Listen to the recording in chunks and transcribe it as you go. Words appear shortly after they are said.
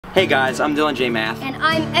Hey guys, I'm Dylan J. Math. And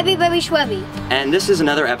I'm Ebby Bebby Schwebby. And this is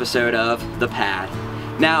another episode of The Pad.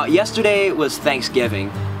 Now, yesterday was Thanksgiving,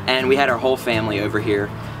 and we had our whole family over here.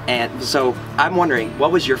 And so, I'm wondering,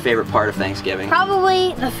 what was your favorite part of Thanksgiving?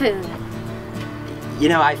 Probably the food. You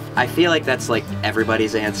know, I feel like that's like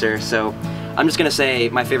everybody's answer, so I'm just gonna say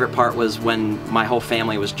my favorite part was when my whole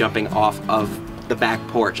family was jumping off of the back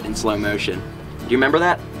porch in slow motion. Do you remember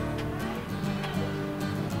that?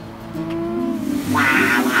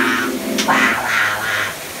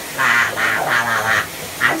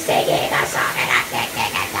 I'm singing a song and I'm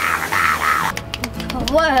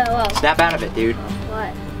Whoa. Snap out of it, dude.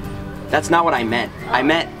 What? That's not what I meant. I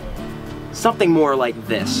meant something more like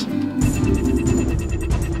this.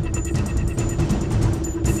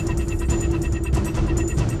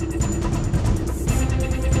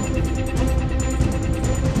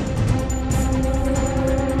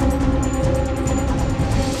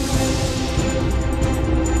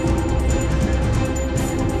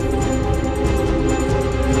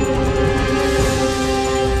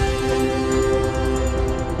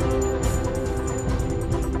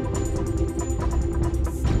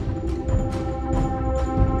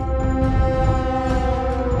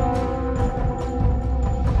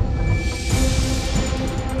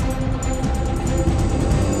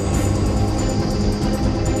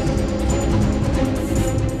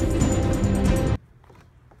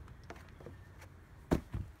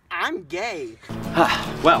 I'm gay.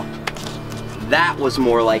 Well, that was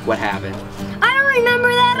more like what happened. I don't remember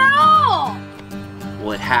that at all.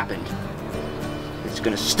 Well, it happened. It's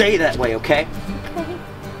gonna stay that way, okay? Okay.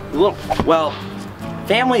 Look, well,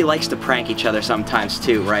 family likes to prank each other sometimes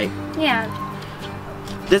too, right? Yeah.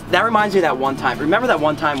 That reminds me of that one time. Remember that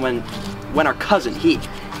one time when our cousin, he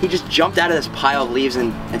just jumped out of this pile of leaves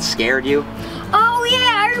and scared you? Oh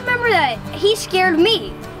yeah, I remember that. He scared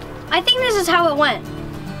me. I think this is how it went.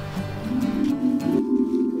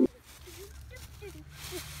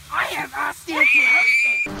 I have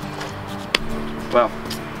osteoporosis. Well,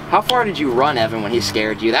 how far did you run, Evan, when he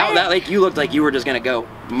scared you? That like you looked like you were just gonna go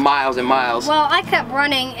miles and miles. Well, I kept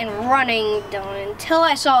running and running, Dylan, until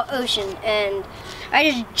I saw ocean, and I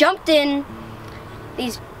just jumped in.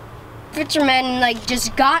 These fishermen like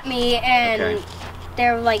just got me, and Okay.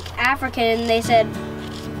 they're like African. They said,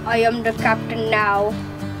 "I am the captain now."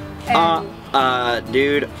 And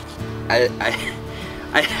Dude, I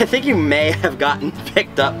think you may have gotten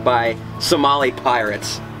picked up by Somali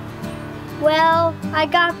pirates. well, I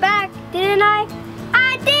got back, didn't I?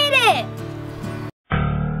 I did it!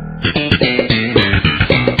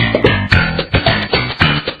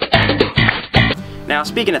 Now,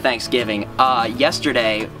 speaking of Thanksgiving,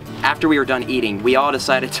 yesterday, after we were done eating, we all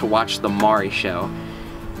decided to watch the Maury show.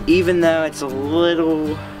 Even though it's a little,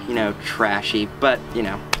 you know, trashy, but, you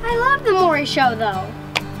know. I love the Maury show, though.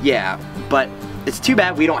 Yeah, but it's too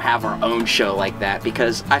bad we don't have our own show like that,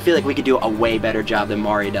 because I feel like we could do a way better job than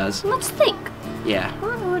Maury does. Let's think. Yeah.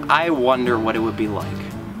 I wonder what it would be like.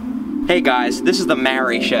 Hey guys, this is the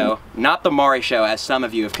Maury show, not the Maury show as some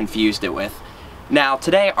of you have confused it with. Now,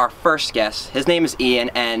 today our first guest, his name is Ian,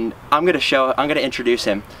 and I'm gonna introduce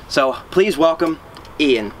him. So please welcome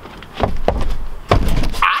Ian.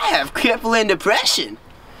 I have crippling depression.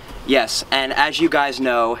 Yes, and as you guys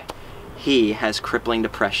know, he has crippling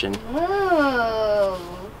depression. Whoa.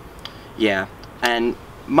 Yeah, and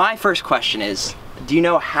my first question is, do you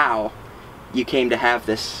know how you came to have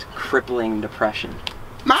this crippling depression?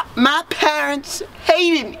 My parents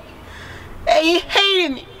hated me. They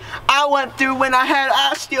hated me. I went through when I had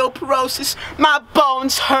osteoporosis. My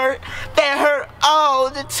bones hurt. They hurt all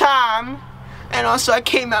the time. And also I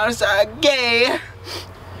came out as gay.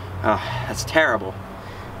 Oh, that's terrible.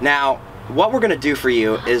 Now, what we're gonna do for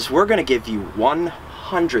you is we're gonna give you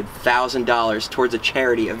 $100,000 towards a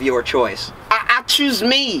charity of your choice. I choose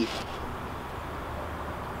me.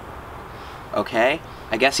 Okay?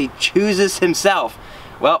 I guess he chooses himself.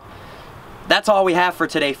 Well, that's all we have for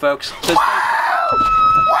today, folks. So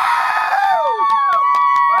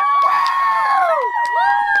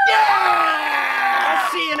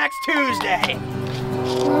I'll see you next Tuesday.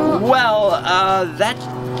 well,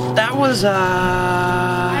 that was,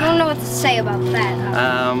 I don't know what to say about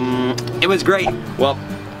that. it was great. Well,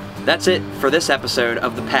 that's it for this episode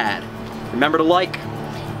of The Pad. Remember to like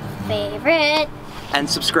Favorite. and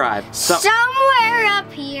subscribe. Somewhere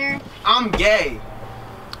up here. I'm gay.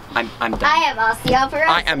 I'm done. I have osteoporosis.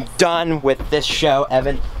 I am done with this show,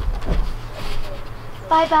 Evan.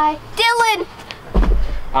 Bye-bye. Dylan!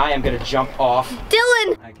 I am gonna jump off.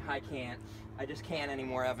 Dylan! I can't. I just can't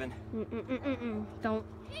anymore, Evan. Don't.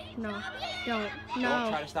 No. Don't. No. Don't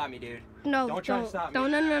try to stop me, dude. No. Don't try to stop me.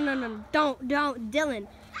 Don't. No. Don't. Dylan.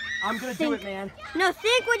 I'm gonna do it, man. No,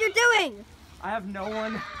 think what you're doing. I have no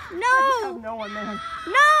one. No. I just have no one, man.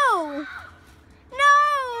 No. No.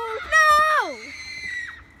 No.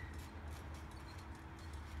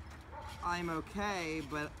 I'm okay,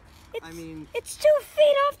 but I mean, it's 2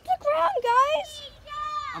 feet off the ground, guys.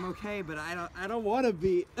 I'm okay, but I don't want to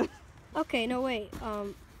be. Okay, no wait.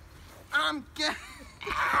 I'm good.